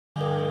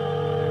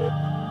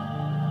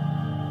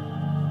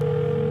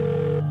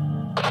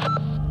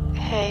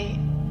Hey,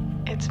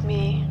 it's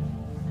me.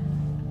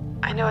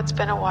 I know it's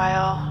been a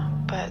while,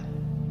 but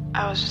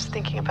I was just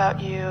thinking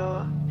about you,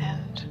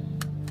 and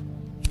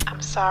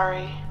I'm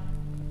sorry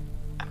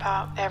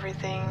about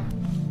everything.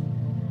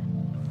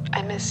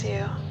 I miss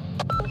you.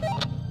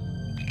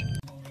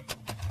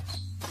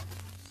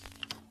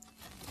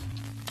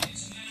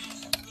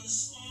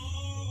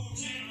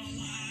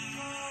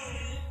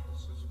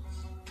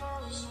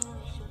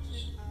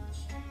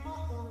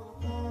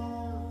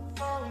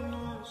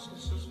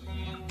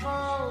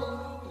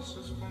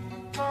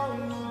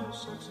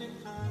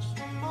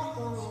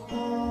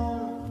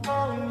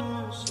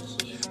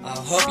 I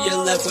hope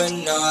you're left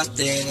with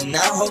nothing, and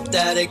I hope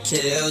that it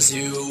kills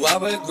you. I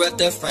regret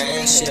the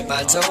friendship,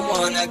 I don't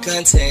wanna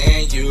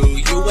continue.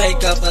 You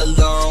wake up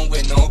alone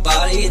with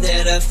nobody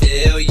there to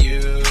feel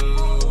you.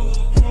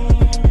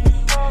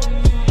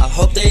 I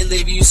hope they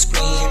leave you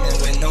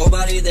screaming with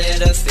nobody there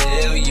to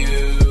feel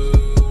you.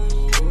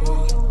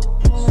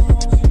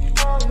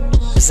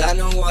 Cause I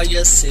know all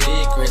your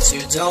secrets,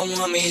 you don't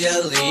want me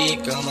to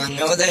leak them. I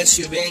know that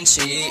you've been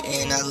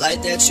cheating, I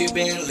like that you've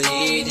been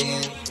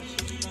leading.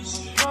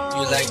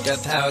 You like the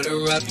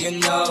powder up your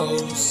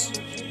nose.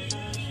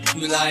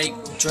 You like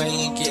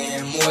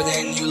drinking more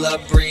than you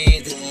love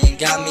breathing.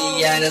 Got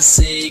me out of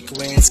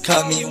sequence,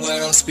 cut me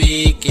when I'm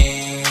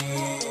speaking.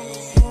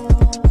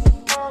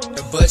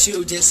 But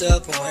you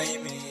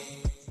disappoint me.